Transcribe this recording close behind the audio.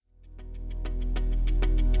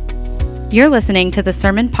You're listening to the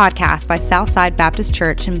Sermon Podcast by Southside Baptist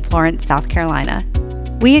Church in Florence, South Carolina.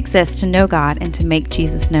 We exist to know God and to make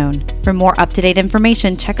Jesus known. For more up-to-date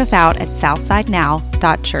information, check us out at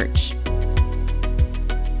southsidenow.church.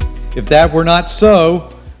 If that were not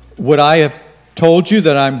so, would I have told you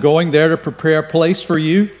that I'm going there to prepare a place for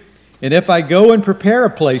you? And if I go and prepare a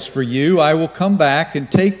place for you, I will come back and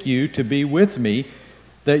take you to be with me,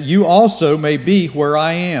 that you also may be where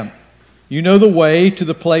I am. You know the way to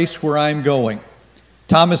the place where I am going.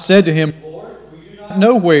 Thomas said to him, Lord, we do not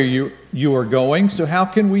know where you are going, so how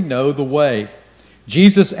can we know the way?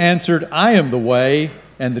 Jesus answered, I am the way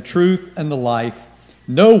and the truth and the life.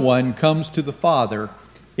 No one comes to the Father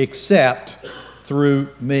except through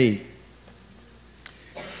me.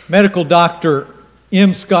 Medical doctor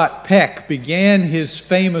M. Scott Peck began his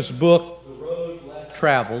famous book, The Road Less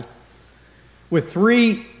Traveled, with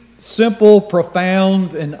three simple,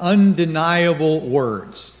 profound, and undeniable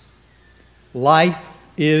words. Life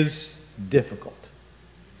is difficult.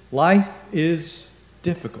 Life is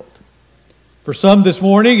difficult. For some this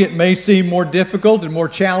morning, it may seem more difficult and more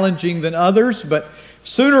challenging than others, but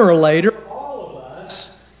sooner or later, all of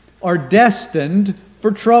us are destined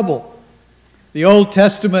for trouble. The Old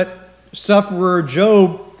Testament sufferer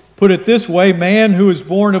Job put it this way, man who is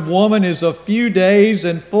born of woman is of few days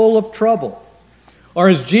and full of trouble. Or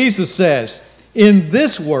as Jesus says, in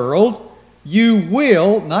this world you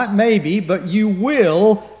will, not maybe, but you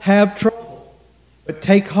will have trouble. But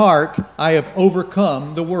take heart, I have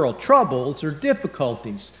overcome the world. Troubles or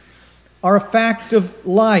difficulties are a fact of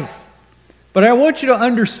life. But I want you to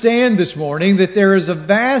understand this morning that there is a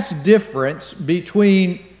vast difference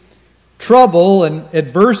between trouble and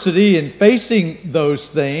adversity and facing those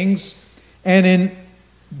things and in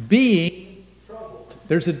being troubled.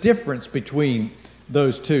 There's a difference between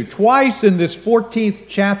those two. Twice in this 14th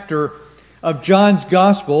chapter of John's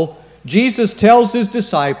Gospel, Jesus tells his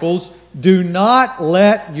disciples, do not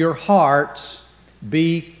let your hearts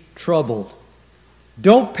be troubled.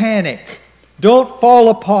 Don't panic. Don't fall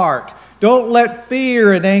apart. Don't let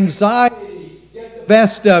fear and anxiety get the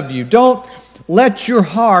best of you. Don't let your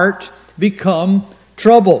heart become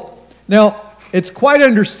troubled. Now, it's quite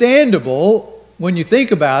understandable when you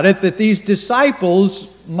think about it that these disciples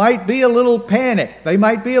might be a little panicked. They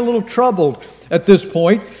might be a little troubled at this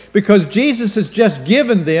point because Jesus has just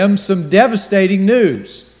given them some devastating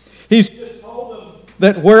news. He's just told them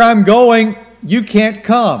that where I'm going, you can't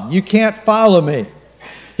come. You can't follow me.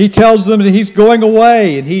 He tells them that he's going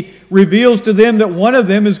away, and he reveals to them that one of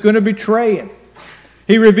them is going to betray him.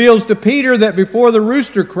 He reveals to Peter that before the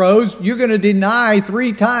rooster crows, you're going to deny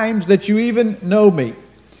 3 times that you even know me.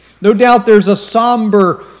 No doubt there's a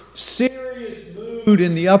somber, serious mood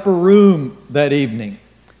in the upper room that evening.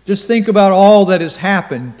 Just think about all that has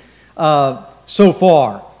happened so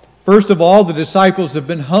far. First of all, the disciples have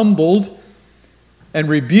been humbled and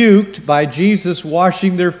rebuked by Jesus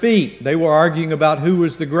washing their feet. They were arguing about who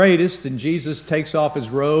was the greatest, and Jesus takes off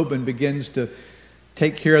his robe and begins to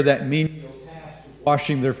take care of that menial task of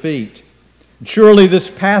washing their feet. And surely this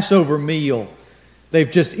Passover meal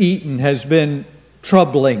they've just eaten has been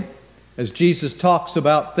troubling, as Jesus talks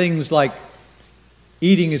about things like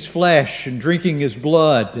eating his flesh and drinking his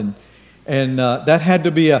blood, and that had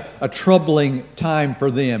to be a troubling time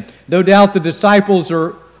for them. No doubt the disciples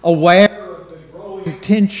are aware of the growing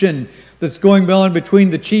tension that's going on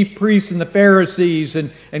between the chief priests and the Pharisees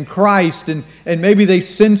and Christ, and maybe they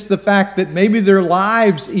sense the fact that maybe their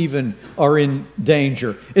lives even are in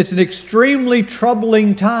danger. It's an extremely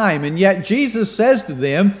troubling time, and yet Jesus says to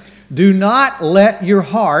them, do not let your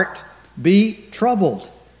heart be troubled.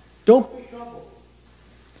 Don't be troubled.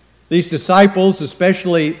 These disciples,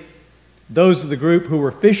 especially those of the group who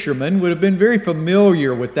were fishermen, would have been very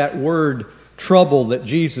familiar with that word trouble that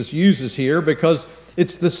Jesus uses here, because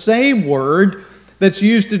it's the same word that's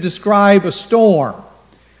used to describe a storm.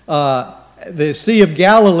 The Sea of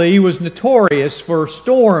Galilee was notorious for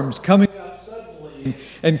storms coming up suddenly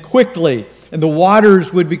and quickly, and the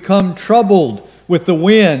waters would become troubled with the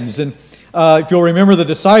winds. And if you'll remember, the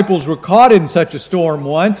disciples were caught in such a storm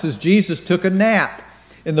once as Jesus took a nap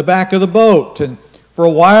in the back of the boat. And for a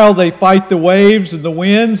while they fight the waves and the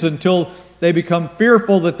winds until they become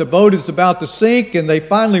fearful that the boat is about to sink, and they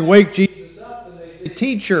finally wake Jesus up and they say,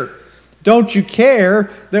 Teacher, don't you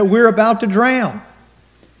care that we're about to drown?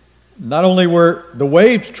 Not only were the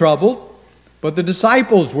waves troubled, but the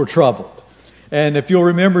disciples were troubled. And if you'll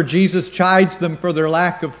remember, Jesus chides them for their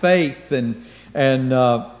lack of faith and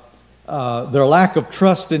their lack of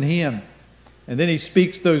trust in Him. And then He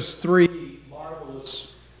speaks those 3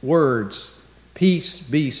 marvelous words, peace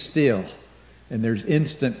be still. And there's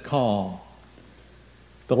instant calm.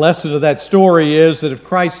 The lesson of that story is that if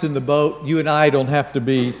Christ's in the boat, you and I don't have to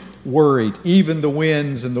be worried. Even the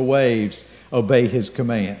winds and the waves obey his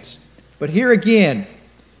commands. But here again,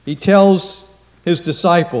 he tells his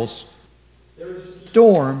disciples, there's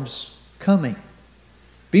storms coming.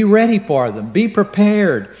 Be ready for them. Be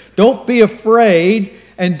prepared. Don't be afraid,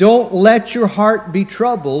 and don't let your heart be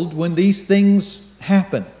troubled when these things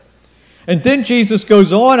happen. And then Jesus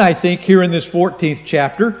goes on, I think, here in this 14th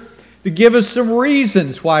chapter, to give us some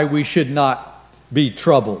reasons why we should not be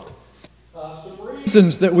troubled. Some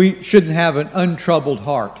reasons that we shouldn't have an untroubled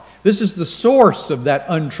heart. This is the source of that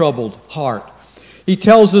untroubled heart. He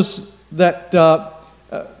tells us that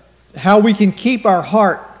how we can keep our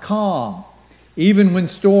heart calm even when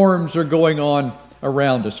storms are going on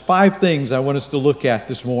around us. 5 things I want us to look at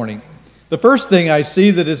this morning. The first thing I see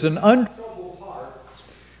that is an untroubled heart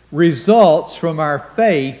results from our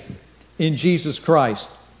faith in Jesus Christ.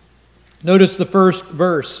 Notice the first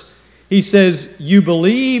verse. He says, "You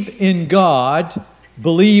believe in God,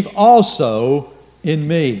 believe also in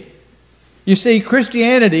me." You see,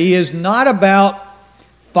 Christianity is not about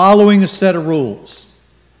following a set of rules.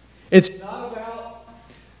 It's not about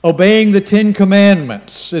obeying the 10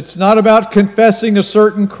 Commandments. It's not about confessing a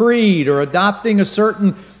certain creed or adopting a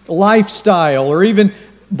certain lifestyle or even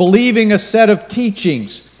believing a set of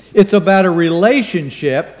teachings. It's about a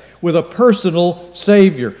relationship with a personal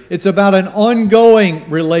Savior. It's about an ongoing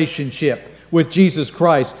relationship with Jesus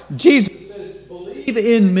Christ. Jesus says, "Believe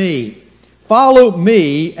in me. Follow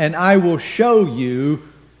me, and I will show you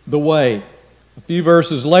the way." A few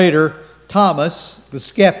verses later, Thomas, the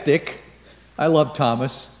skeptic, I love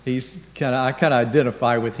Thomas. I kind of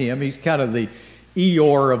identify with him. He's kind of the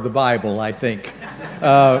Eeyore of the Bible, I think.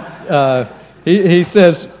 He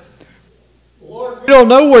says, "Lord, we don't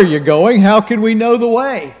know where you're going. How can we know the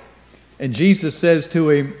way?" And Jesus says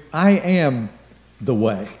to him, "I am the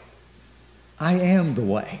way. I am the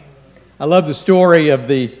way." I love the story of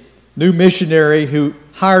the new missionary who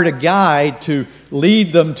hired a guide to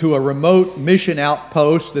lead them to a remote mission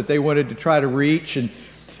outpost that they wanted to try to reach. And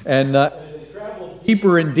as they traveled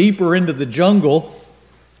deeper and deeper into the jungle,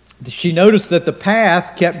 she noticed that the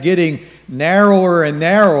path kept getting narrower and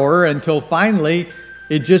narrower until finally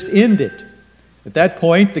it just ended. At that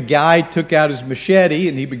point, the guide took out his machete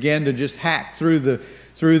and he began to just hack through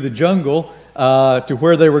the jungle to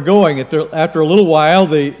where they were going. After a little while,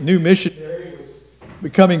 the new missionary was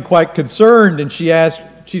becoming quite concerned, and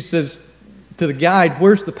she says to the guide,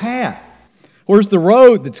 "Where's the path? Where's the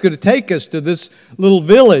road that's going to take us to this little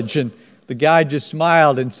village?" And the guide just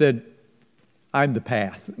smiled and said, "I'm the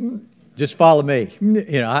path. Just follow me.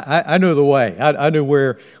 I know the way. I know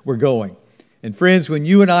where we're going." And friends, when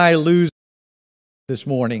you and I lose this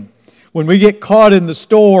morning, when we get caught in the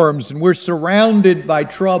storms and we're surrounded by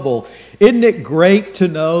trouble, isn't it great to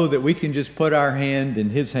know that we can just put our hand in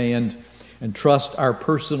His hand and trust our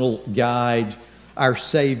personal guide, our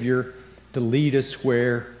Savior, to lead us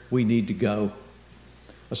where we need to go?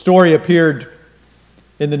 A story appeared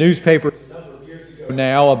in the newspaper a number of years ago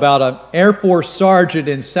now about an Air Force sergeant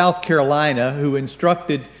in South Carolina who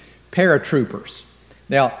instructed paratroopers.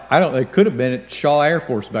 Now, it could have been at Shaw Air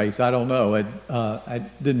Force Base. I don't know. I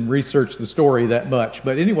didn't research the story that much.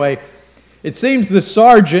 But anyway, it seems the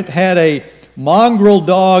sergeant had a mongrel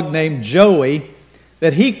dog named Joey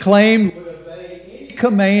that he claimed would obey any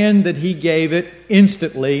command that he gave it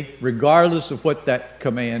instantly, regardless of what that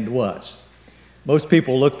command was. Most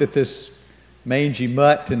people looked at this mangy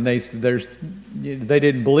mutt and they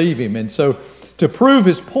didn't believe him. And so to prove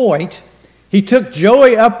his point, he took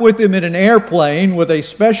Joey up with him in an airplane with a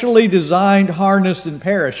specially designed harness and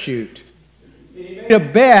parachute. He made a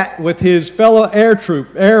bet with his fellow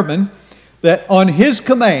airmen that on his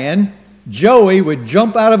command, Joey would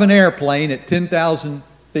jump out of an airplane at 10,000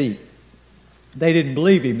 feet. They didn't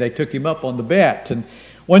believe him. They took him up on the bet. And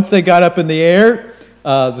once they got up in the air,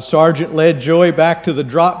 the sergeant led Joey back to the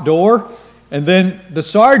drop door, and then the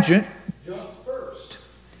sergeant jumped first.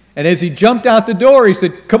 And as he jumped out the door, he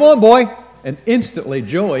said, "Come on, boy." And instantly,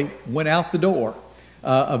 Joey went out the door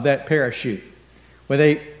of that parachute. When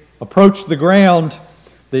they approached the ground,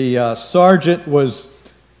 the sergeant was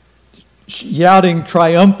shouting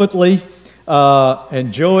triumphantly,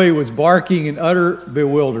 and Joey was barking in utter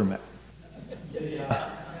bewilderment. The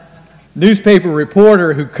newspaper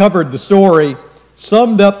reporter who covered the story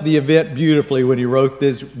summed up the event beautifully when he wrote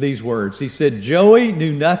these words. He said, "Joey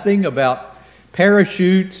knew nothing about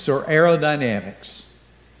parachutes or aerodynamics,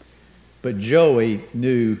 but Joey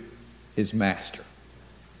knew his master."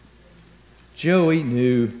 Joey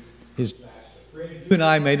knew his master. You and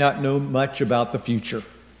I may not know much about the future.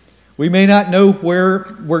 We may not know where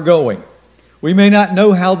we're going. We may not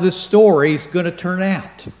know how this story is going to turn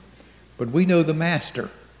out, but we know the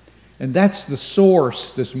Master. And that's the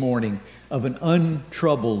source this morning of an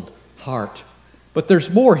untroubled heart. But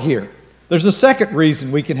there's more here. There's a second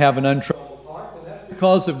reason we can have an untroubled heart, and that's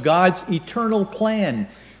because of God's eternal plan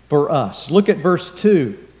for us. Look at verse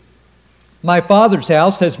 2. My Father's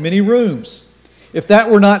house has many rooms. If that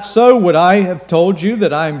were not so, would I have told you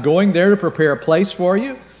that I am going there to prepare a place for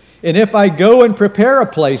you? And if I go and prepare a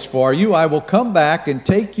place for you, I will come back and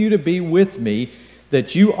take you to be with me,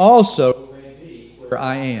 that you also may be where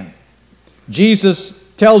I am. Jesus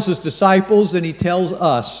tells his disciples, and he tells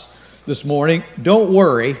us this morning, don't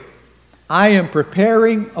worry, I am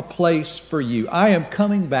preparing a place for you. I am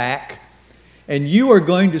coming back, and you are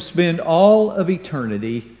going to spend all of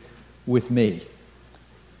eternity with me.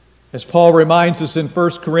 As Paul reminds us in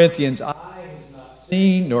 1 Corinthians, eye has not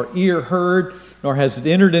seen, nor ear heard, nor has it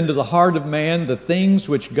entered into the heart of man the things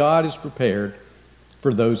which God has prepared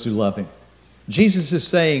for those who love him. Jesus is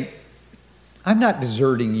saying, I'm not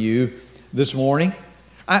deserting you this morning.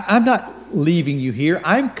 I'm not leaving you here.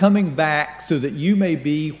 I'm coming back so that you may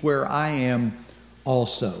be where I am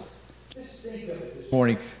also. Just think of it this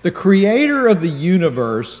morning. The Creator of the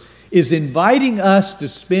universe is inviting us to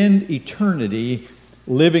spend eternity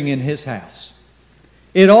living in His house.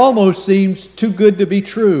 It almost seems too good to be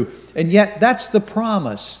true, and yet that's the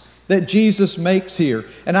promise that Jesus makes here.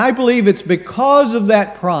 And I believe it's because of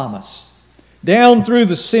that promise, down through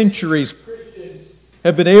the centuries, Christians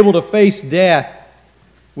have been able to face death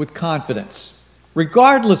with confidence,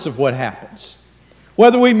 regardless of what happens.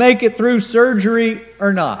 Whether we make it through surgery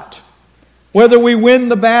or not, whether we win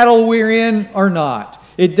the battle we're in or not,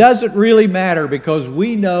 it doesn't really matter, because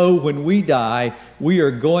we know when we die, we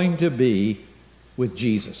are going to be with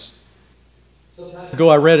Jesus. Some time ago,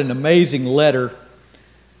 I read an amazing letter.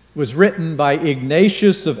 It was written by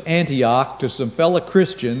Ignatius of Antioch to some fellow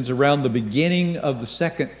Christians around the beginning of the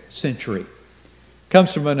 2nd century. It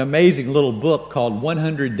comes from an amazing little book called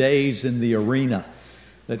 100 Days in the Arena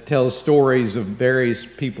that tells stories of various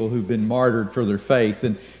people who've been martyred for their faith.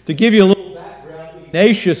 And to give you a little background,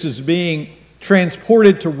 Ignatius is being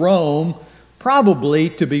transported to Rome, probably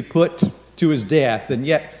to be put to his death. And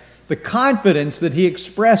yet the confidence that he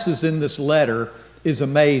expresses in this letter is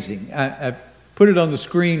amazing. I put it on the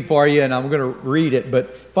screen for you, and I'm going to read it,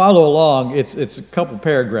 but follow along. It's a couple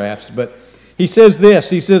paragraphs. But he says this.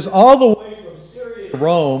 He says, all the way from Syria to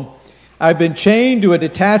Rome, I've been chained to a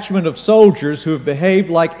detachment of soldiers who have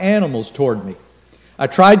behaved like animals toward me. I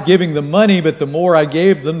tried giving them money, but the more I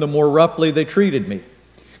gave them, the more roughly they treated me.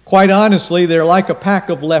 Quite honestly, they're like a pack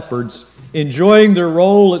of leopards, enjoying their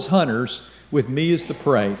role as hunters, with me as the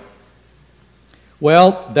prey.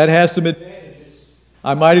 Well, that has some advantages.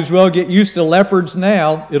 I might as well get used to leopards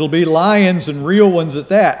now. It'll be lions, and real ones at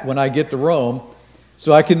that, when I get to Rome,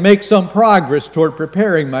 so I can make some progress toward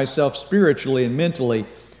preparing myself spiritually and mentally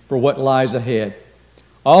for what lies ahead.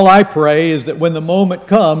 All I pray is that when the moment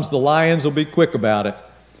comes, the lions will be quick about it.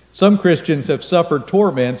 Some Christians have suffered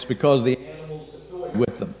torments because the animals have toyed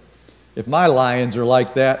with them. If my lions are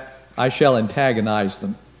like that, I shall antagonize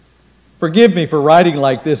them. Forgive me for writing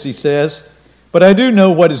like this, he says, but I do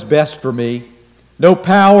know what is best for me. No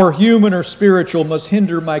power, human or spiritual, must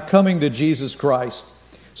hinder my coming to Jesus Christ.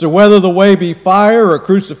 So whether the way be fire or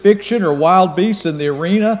crucifixion or wild beasts in the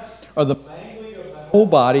arena or the mangling of my whole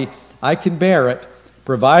body, I can bear it,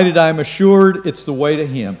 provided I am assured it's the way to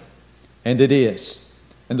Him. And it is.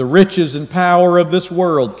 And the riches and power of this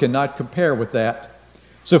world cannot compare with that.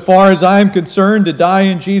 So far as I am concerned, to die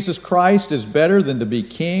in Jesus Christ is better than to be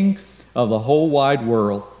king of the whole wide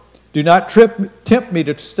world. Do not tempt me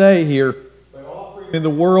to stay here by offering me the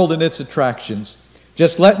world and its attractions.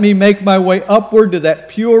 Just let me make my way upward to that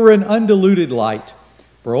pure and undiluted light,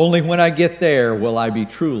 for only when I get there will I be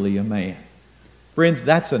truly a man. Friends,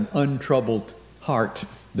 that's an untroubled heart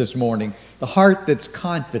this morning. The heart that's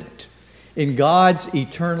confident in God's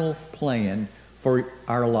eternal plan for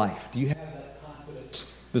our life. Do you have that confidence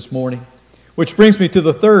this morning? Which brings me to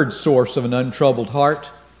the third source of an untroubled heart,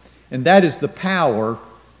 and that is the power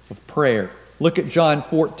of prayer. Look at John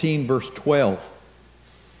 14, verse 12.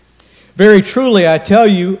 Very truly, I tell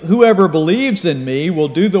you, whoever believes in me will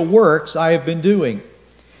do the works I have been doing.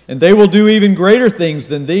 And they will do even greater things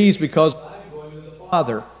than these, because I am going to the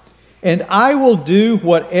Father. And I will do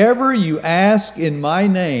whatever you ask in my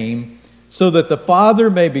name, so that the Father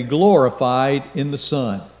may be glorified in the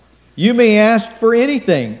Son. You may ask for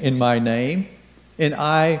anything in my name, and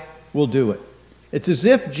I will do it. It's as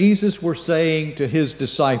if Jesus were saying to His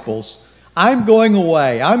disciples, I'm going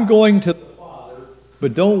away. I'm going to the Father,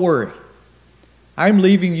 but don't worry. I'm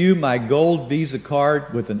leaving you my gold Visa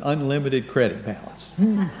card with an unlimited credit balance.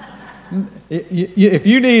 If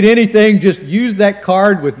you need anything, just use that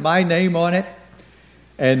card with my name on it.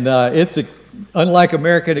 And unlike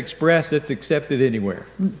American Express, it's accepted anywhere.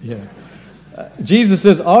 Yeah. Jesus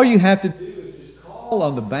says all you have to do is just call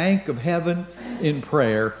on the bank of heaven in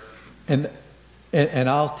prayer, and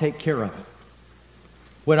I'll take care of it.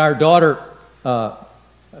 When our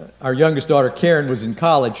youngest daughter Karen was in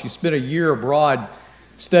college, she spent a year abroad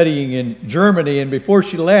studying in Germany, and before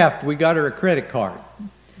she left, we got her a credit card.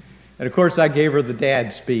 And of course, I gave her the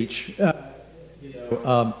dad speech.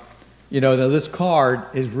 Now this card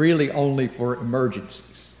is really only for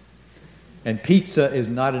emergencies, and pizza is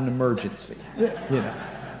not an emergency.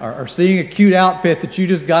 Or seeing a cute outfit that you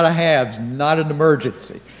just got to have is not an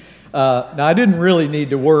emergency. Now, I didn't really need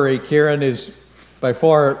to worry. Karen is by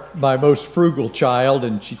far my most frugal child,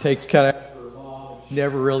 and she takes kind of after her mom. She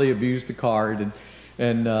never really abused the card,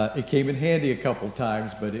 and it came in handy a couple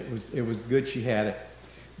times, but it was good she had it.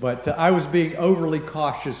 But I was being overly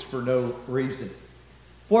cautious for no reason.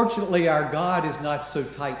 Fortunately, our God is not so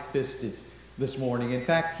tight-fisted this morning. In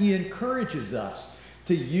fact, He encourages us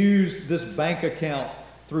to use this bank account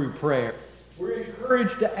through prayer. We're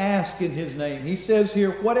encouraged to ask in His name. He says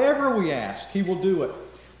here, whatever we ask, He will do it.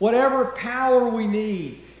 Whatever power we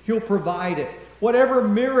need, He'll provide it. Whatever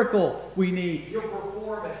miracle we need, He'll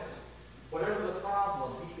perform it. Whatever the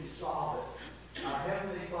problem, He can solve it. Our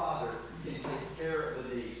Heavenly Father can take care of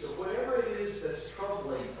the need. So whatever it is that's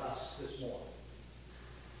troubling us this morning,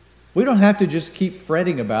 we don't have to just keep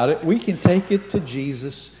fretting about it. We can take it to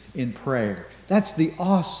Jesus in prayer. That's the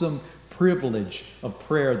awesome privilege of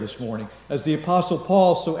prayer this morning. As the Apostle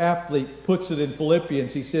Paul so aptly puts it in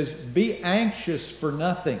Philippians, he says, be anxious for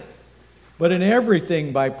nothing, but in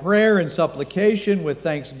everything by prayer and supplication with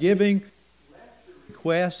thanksgiving, let your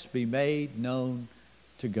requests be made known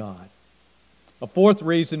to God. A fourth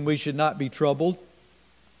reason we should not be troubled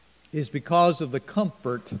is because of the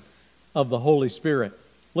comfort of the Holy Spirit.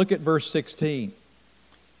 Look at verse 16.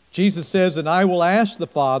 Jesus says, and I will ask the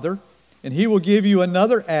Father, and He will give you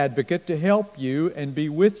another advocate to help you and be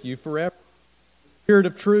with you forever. The Spirit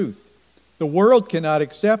of truth. The world cannot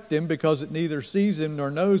accept Him because it neither sees Him nor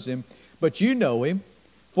knows Him, but you know Him,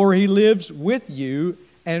 for He lives with you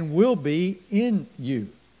and will be in you.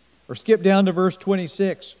 Or skip down to verse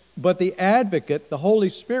 26. But the advocate, the Holy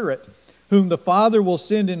Spirit, whom the Father will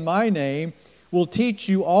send in my name, will teach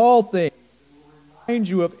you all things, and will remind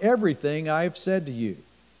you of everything I have said to you.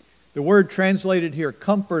 The word translated here,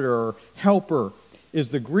 comforter or helper, is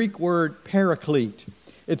the Greek word paraclete.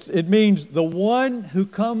 It means the one who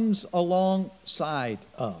comes alongside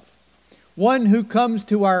of. One who comes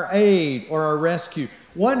to our aid or our rescue.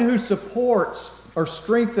 One who supports or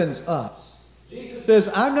strengthens us. Jesus says,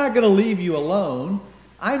 I'm not going to leave you alone.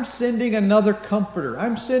 I'm sending another comforter.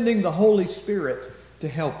 I'm sending the Holy Spirit to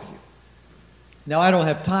help you. Now, I don't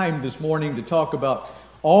have time this morning to talk about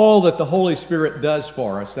all that the Holy Spirit does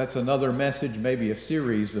for us. That's another message, maybe a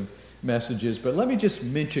series of messages. But let me just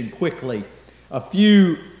mention quickly a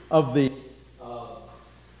few of the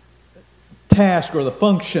tasks or the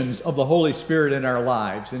functions of the Holy Spirit in our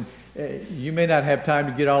lives. And you may not have time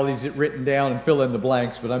to get all these written down and fill in the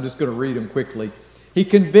blanks, but I'm just going to read them quickly. He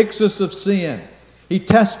convicts us of sin. He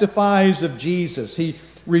testifies of Jesus. He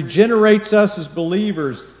regenerates us as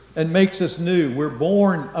believers and makes us new. We're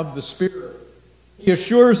born of the Spirit. He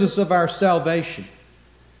assures us of our salvation.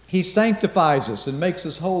 He sanctifies us and makes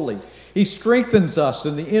us holy. He strengthens us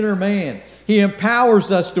in the inner man. He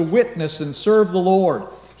empowers us to witness and serve the Lord.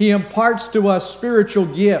 He imparts to us spiritual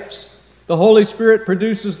gifts. The Holy Spirit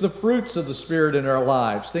produces the fruits of the Spirit in our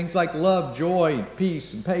lives, things like love, joy,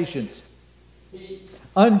 peace, and patience. He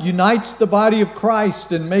unites the body of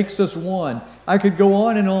Christ and makes us one. I could go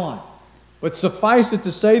on and on. But suffice it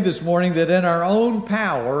to say this morning that in our own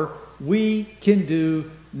power, we can do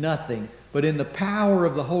nothing. But in the power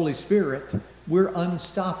of the Holy Spirit, we're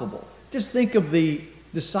unstoppable. Just think of the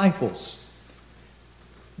disciples.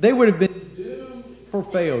 They would have been doomed for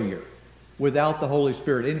failure without the Holy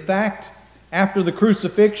Spirit. In fact, after the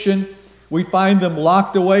crucifixion, we find them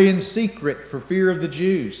locked away in secret for fear of the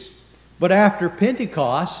Jews. But after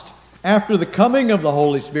Pentecost, after the coming of the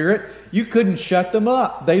Holy Spirit, you couldn't shut them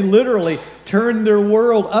up. They literally turned their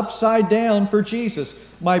world upside down for Jesus.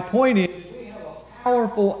 My point is, we have a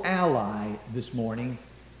powerful ally this morning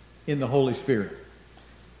in the Holy Spirit.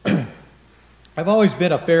 I've always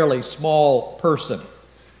been a fairly small person.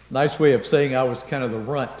 Nice way of saying I was kind of the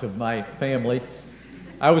runt of my family.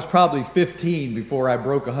 I was probably 15 before I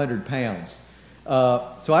broke 100 pounds.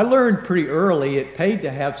 So I learned pretty early it paid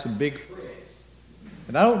to have some big friends.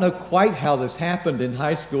 And I don't know quite how this happened in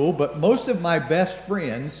high school, but most of my best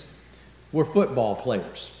friends were football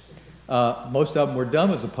players. Most of them were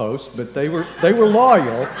dumb as a post, but they were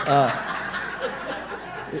loyal.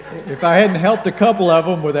 If I hadn't helped a couple of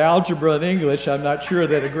them with algebra and English, I'm not sure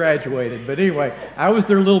they'd have graduated. But anyway, I was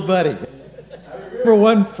their little buddy. I remember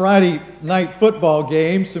one Friday night football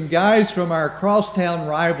game, some guys from our crosstown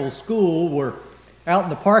rival school were out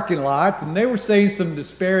in the parking lot, and they were saying some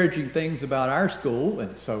disparaging things about our school.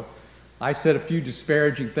 And so I said a few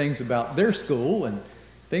disparaging things about their school, and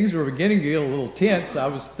things were beginning to get a little tense. I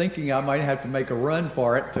was thinking I might have to make a run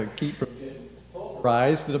for it to keep from getting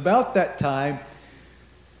polarized. And about that time,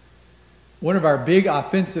 one of our big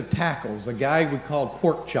offensive tackles, a guy we called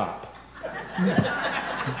Pork Chop,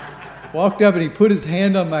 walked up and he put his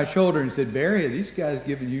hand on my shoulder and said, "Barry, are these guys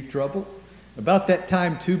giving you trouble?" About that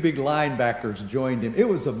time, two big linebackers joined him. It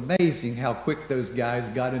was amazing how quick those guys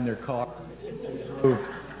got in their car and drove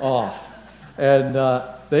off. And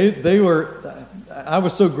they were, I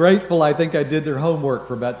was so grateful, I think I did their homework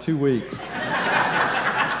for about 2 weeks.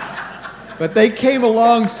 But they came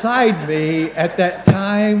alongside me at that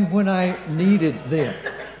time when I needed them.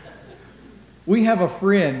 We have a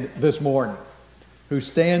friend this morning who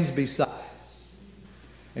stands beside us.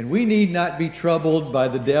 And we need not be troubled by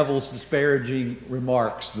the devil's disparaging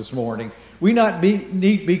remarks this morning. We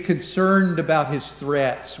need be concerned about his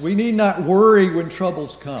threats. We need not worry when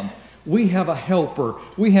troubles come. We have a helper.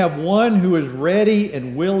 We have one who is ready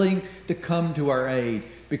and willing to come to our aid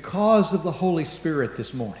because of the Holy Spirit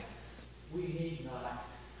this morning. We need not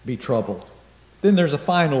be troubled. Then there's a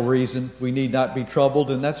final reason we need not be troubled,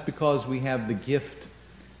 and that's because we have the gift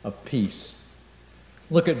of peace.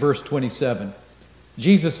 Look at verse 27.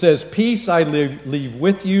 Jesus says, "Peace I leave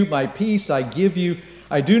with you, my peace I give you.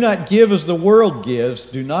 I do not give as the world gives.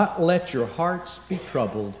 Do not let your hearts be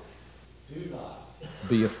troubled. Do not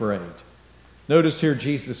be afraid." Notice here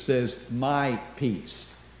Jesus says, "My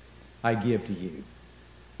peace I give to you."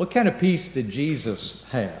 What kind of peace did Jesus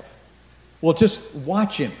have? Well, just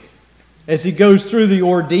watch him as he goes through the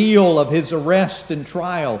ordeal of his arrest and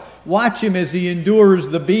trial. Watch him as he endures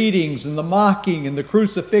the beatings and the mocking and the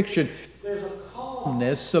crucifixion. There's a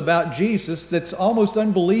calmness about Jesus that's almost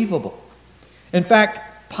unbelievable. In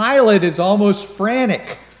fact, Pilate is almost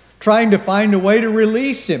frantic, trying to find a way to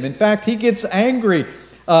release him. In fact, he gets angry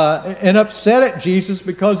and upset at Jesus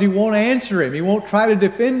because he won't answer him. He won't try to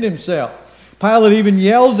defend himself. Pilate even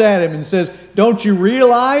yells at him and says, "Don't you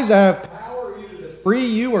realize I have power either to free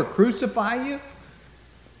you or crucify you?"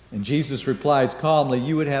 And Jesus replies calmly,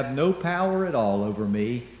 "You would have no power at all over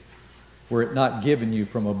me were it not given you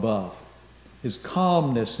from above." His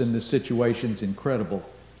calmness in this situation is incredible.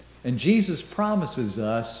 And Jesus promises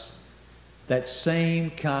us that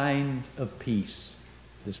same kind of peace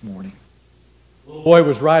this morning. The little boy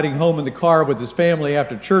was riding home in the car with his family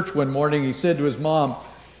after church one morning. He said to his mom,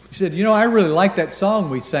 he said, "You know, I really like that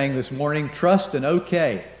song we sang this morning, Trust and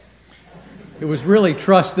Okay." It was really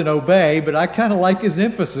trust and obey, but I kind of like his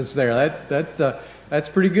emphasis there. That's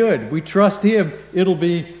pretty good. We trust him. It'll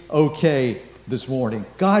be okay this morning.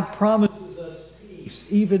 God promises us peace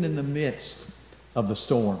even in the midst of the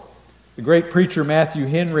storm. The great preacher Matthew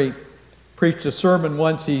Henry preached a sermon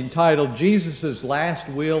once he entitled Jesus' Last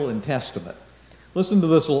Will and Testament. Listen to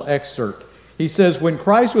this little excerpt. He says, "When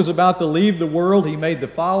Christ was about to leave the world, he made the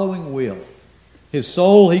following will. His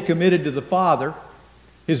soul he committed to the Father.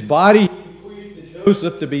 His body he bequeathed to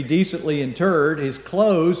Joseph to be decently interred. His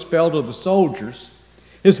clothes fell to the soldiers.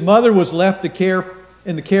 His mother was left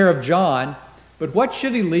in the care of John. But what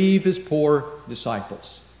should he leave his poor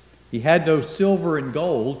disciples? He had no silver and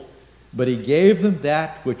gold, but he gave them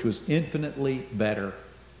that which was infinitely better,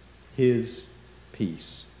 his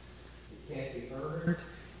peace." It can't be earned.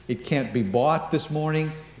 It can't be bought this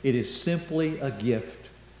morning. It is simply a gift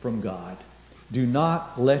from God. Do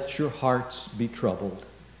not let your hearts be troubled,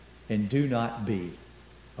 and do not be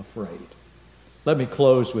afraid. Let me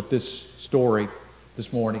close with this story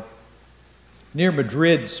this morning. Near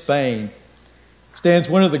Madrid, Spain, stands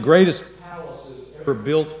one of the greatest palaces ever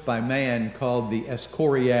built by man called the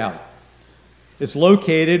Escorial. It's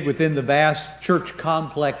located within the vast church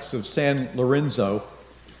complex of San Lorenzo.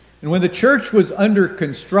 And when the church was under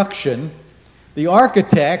construction, the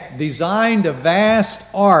architect designed a vast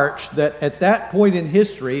arch that at that point in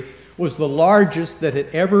history was the largest that had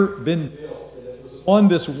ever been built. And it was on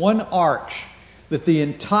this one arch that the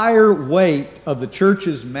entire weight of the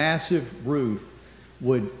church's massive roof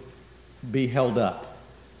would be held up.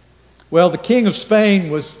 Well, the King of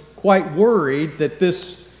Spain was quite worried that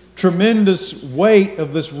this tremendous weight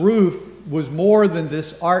of this roof was more than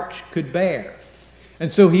this arch could bear.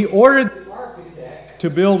 And so he ordered the architect to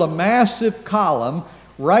build a massive column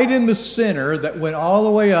right in the center that went all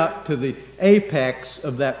the way up to the apex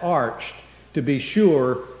of that arch to be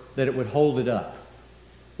sure that it would hold it up.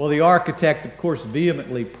 Well, the architect, of course,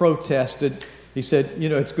 vehemently protested. He said,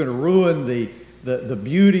 it's going to ruin the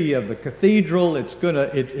beauty of the cathedral. It's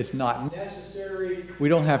not necessary. We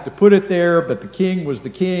don't have to put it there, but the king was the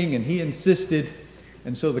king, and he insisted,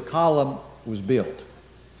 and so the column was built.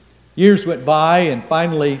 Years went by, and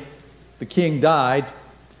finally the king died,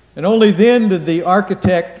 and only then did the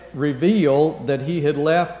architect reveal that he had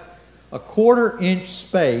left a 1/4-inch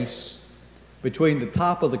space between the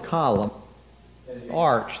top of the column and the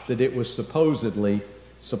arch that it was supposedly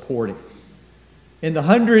supporting. In the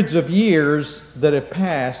hundreds of years that have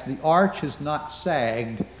passed, the arch has not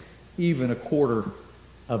sagged even a 1/4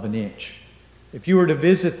 of an inch. If you were to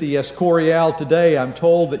visit the Escorial today, I'm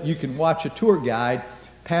told that you can watch a tour guide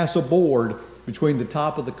pass a board between the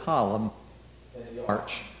top of the column and the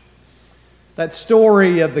arch. That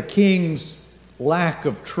story of the king's lack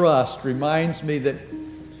of trust reminds me that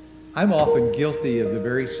I'm often guilty of the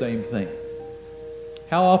very same thing.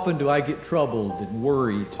 How often do I get troubled and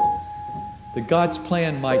worried that God's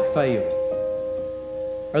plan might fail,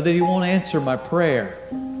 or that He won't answer my prayer,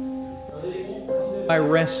 or that He won't come to my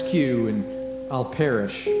rescue and I'll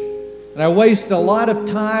perish. And I waste a lot of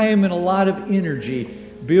time and a lot of energy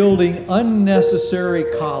building unnecessary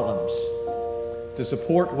columns to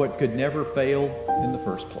support what could never fail in the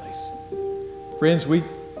first place. Friends, we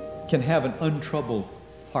can have an untroubled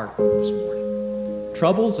heart this morning.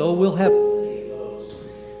 Troubles, we'll have plenty of those.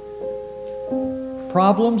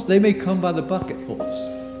 Problems, they may come by the bucketfuls.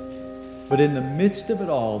 But in the midst of it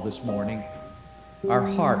all this morning, our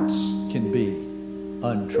hearts can be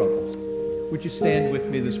untroubled. Would you stand with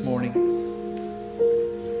me this morning?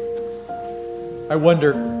 I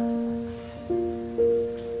wonder,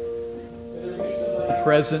 is there somebody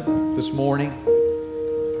present this morning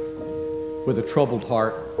with a troubled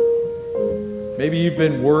heart? Maybe you've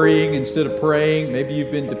been worrying instead of praying. Maybe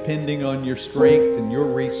you've been depending on your strength and your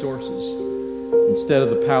resources instead of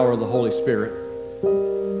the power of the Holy Spirit.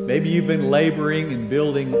 Maybe you've been laboring and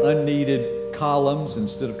building unneeded columns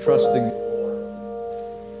instead of trusting the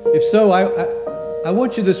Lord. If so, I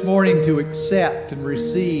want you this morning to accept and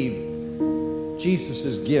receive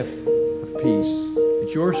Jesus' gift of peace.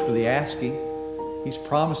 It's yours for the asking. He's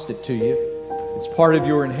promised it to you. It's part of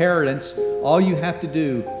your inheritance. All you have to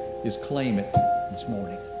do is claim it this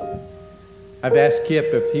morning. I've asked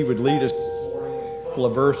Kip if he would lead us this morning in a couple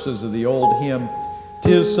of verses of the old hymn,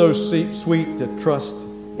 "'Tis so sweet to trust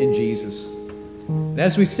in Jesus." And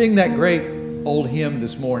as we sing that great old hymn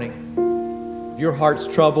this morning, if your heart's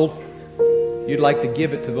troubled, you'd like to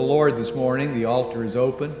give it to the Lord this morning, the altar is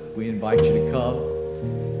open. We invite you to come.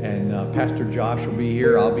 And Pastor Josh will be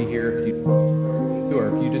here. I'll be here if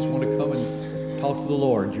you just want to come and talk to the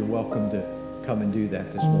Lord, you're welcome to come and do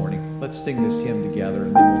that this morning. Let's sing this hymn together,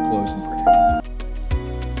 and then we'll close in prayer.